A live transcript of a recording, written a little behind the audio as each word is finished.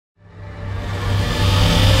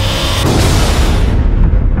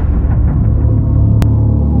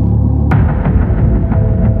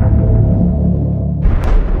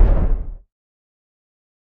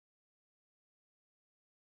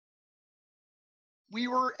we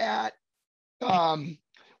were at um,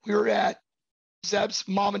 we were at Zeb's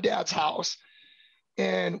mom and dad's house,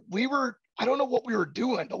 and I don't know what we were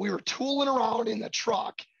doing, but we were tooling around in the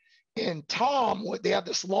truck. And they have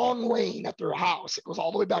this long lane at their house. It goes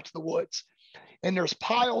all the way back to the woods. And there's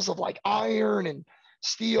piles of like iron and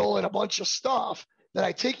steel and a bunch of stuff that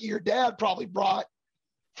I take your dad probably brought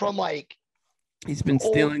from like. He's been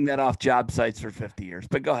stealing that off job sites for 50 years,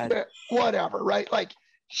 but go ahead. Whatever, right? Like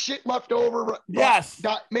shit left over. Yes.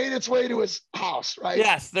 Made its way to his house, right?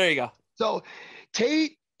 Yes, there you go. So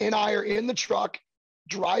Tait and I are in the truck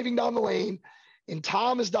driving down the lane, and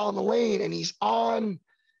Tom is down the lane, and he's on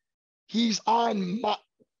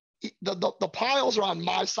the piles are on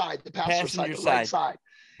my side, the passenger side, the right side.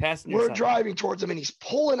 We're driving towards him, and he's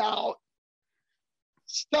pulling out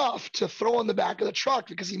stuff to throw in the back of the truck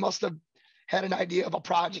because he must have had an idea of a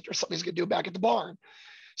project or something he's gonna do back at the barn.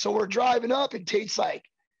 So we're driving up, and Tate's like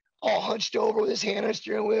all hunched over with his hand on the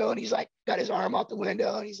steering wheel, and he's like got his arm out the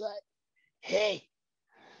window, and he's like, "Hey,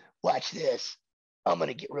 watch this. I'm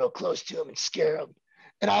gonna get real close to him and scare him."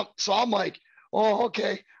 And I'm like, "Oh,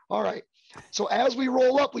 okay, all right." So as we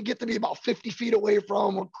roll up, we get to be about 50 feet away from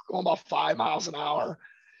him. We're going about 5 miles an hour,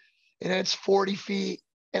 and it's 40 feet.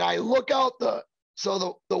 And I look out the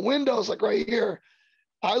window's like right here.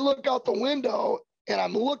 I look out the window, and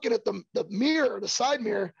I'm looking at the mirror, the side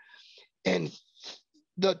mirror, and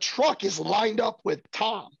the truck is lined up with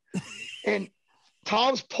Tom. And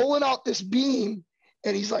Tom's pulling out this beam,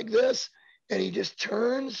 and he's like this, and he just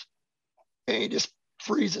turns, and he just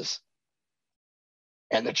freezes.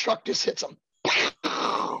 And the truck just hits him.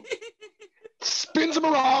 Spins him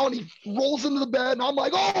around, he rolls into the bed, and I'm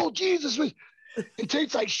like, "Oh, Jesus." And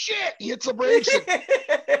Tate's like, "Shit," he hits the brakes.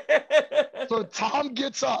 So Tom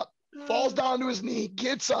gets up, falls down to his knee,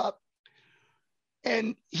 gets up,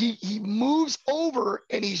 and he moves over,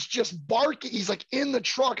 and he's just barking. He's like in the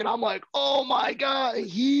truck, and I'm like, "Oh my God."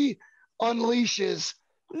 He unleashes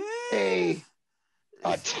a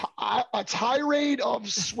tirade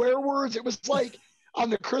of swear words. It was like on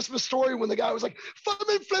the Christmas Story when the guy was like,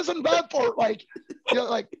 like, you know,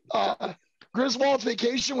 like Griswold's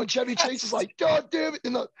Vacation when Chevy Chase is like, "God damn it."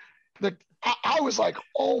 And I was like,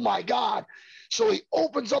 "Oh my God." So he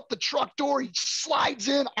opens up the truck door, he slides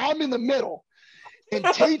in, I'm in the middle. And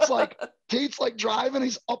Tate's like driving,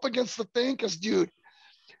 he's up against the thing, because dude,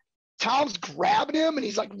 Tom's grabbing him and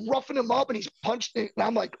he's like roughing him up and he's punching, and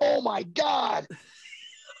I'm like, "Oh my God."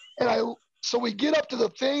 And so we get up to the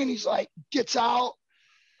thing, and he's like, gets out,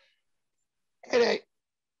 and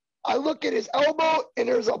I look at his elbow, and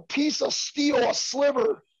there's a piece of steel, a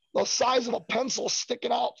sliver the size of a pencil,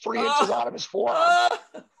 sticking out 3 inches out of his forearm,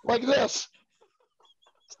 like this,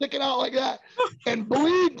 sticking out like that, and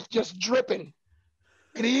bleed just dripping.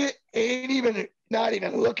 And he ain't not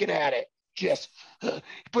even looking at it. Just he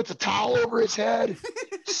puts a towel over his head,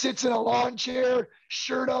 sits in a lawn chair,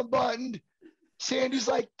 shirt unbuttoned. Sandy's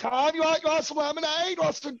like, "Tom, you want some lemonade? You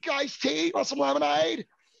want some iced tea? You want some lemonade?"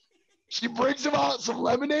 She brings him out some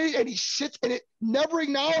lemonade, and he sits, and it never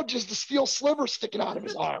acknowledges the steel sliver sticking out of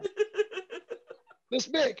his arm. This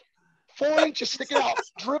big, 4 inches sticking out,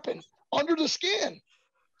 dripping under the skin.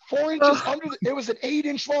 4 inches under it was an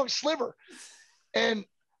 8-inch long sliver. And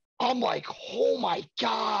I'm like, "Oh my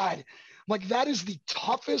God." I'm like, that is the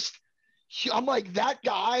toughest. I'm like, that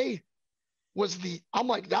guy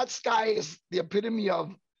that guy is the epitome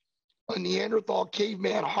of a Neanderthal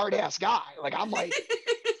caveman, hard ass guy. Like, I'm like,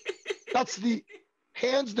 that's the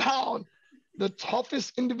hands down the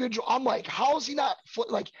toughest individual. I'm like, how is he not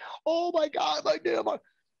like, "Oh my God, like, damn."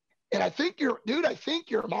 And I think your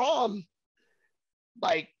mom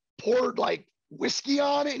like poured like whiskey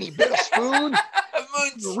on it, and he bit a spoon,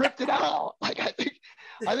 ripped it out. Like, I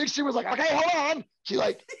think she was like, "Okay, hold on." She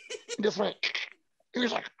like just went. He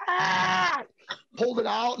was like, "Ah," pulled it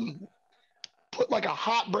out and put like a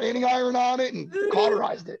hot branding iron on it and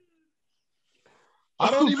cauterized it. I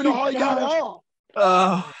don't even know how he got it out.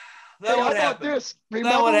 Then what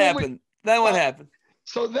happened? Then what happened?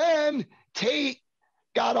 So then Tait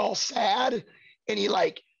got all sad, and he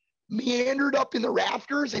like meandered up in the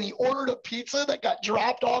rafters, and he ordered a pizza that got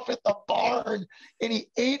dropped off at the barn, and he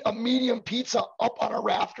ate a medium pizza up on a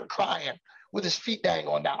rafter crying with his feet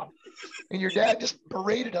dangling down. And your dad just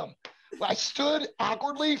berated him. I stood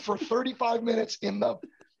awkwardly for 35 minutes in the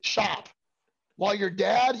shop while your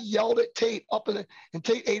dad yelled at Tait and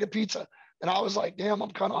Tait ate a pizza. And I was like, "Damn,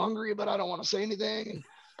 I'm kind of hungry, but I don't want to say anything." And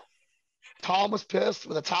Tom was pissed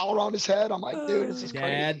with a towel around his head. I'm like, "Dude, this is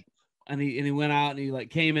crazy." And he went out, and he like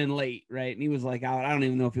came in late, right? And he was like out. I don't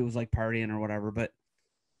even know if he was like partying or whatever, but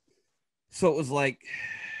so it was like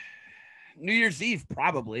New Year's Eve,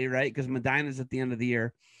 probably, right? Because Medina's at the end of the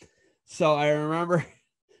year. So I remember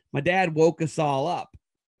my dad woke us all up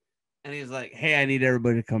and he's like, hey, I need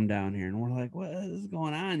everybody to come down here. And we're like, what is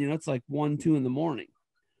going on? You know, it's like 1, 2 in the morning.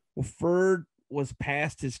 Well, Ferd was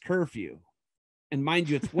past his curfew. And mind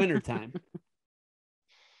you, it's wintertime.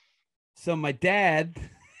 So my dad,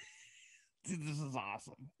 dude, this is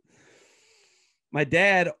awesome. My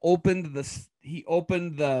dad opened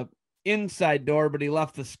the inside door, but he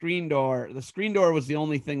left the screen door. The screen door was the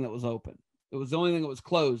only thing that was open. It was the only thing that was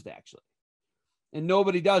closed, actually. And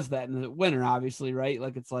nobody does that in the winter, obviously, right?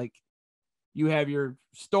 Like, it's like you have your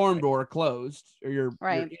storm door closed or your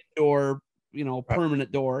indoor,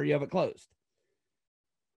 permanent door. You have it closed.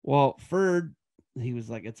 Well, Ferd, he was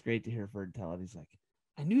like, it's great to hear Ferd tell it. He's like,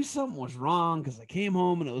 I knew something was wrong because I came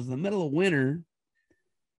home and it was the middle of winter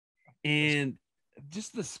and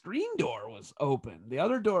just the screen door was open. The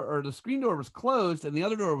other door, or the screen door was closed and the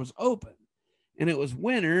other door was open. And it was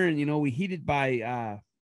winter and, we heated by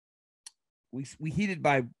we heated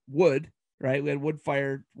by wood, right? We had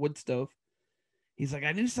wood stove. He's like,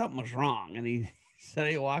 I knew something was wrong. And he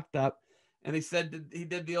said he walked up and he said he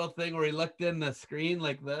did the old thing where he looked in the screen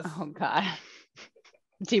like this. Oh, God.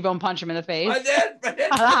 T-Bone punch him in the face. I did.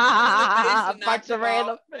 Punch him right in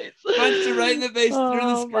the face. Punched him right in the face through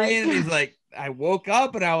the screen. And he's like, I woke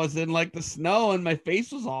up and I was in like the snow and my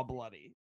face was all bloody.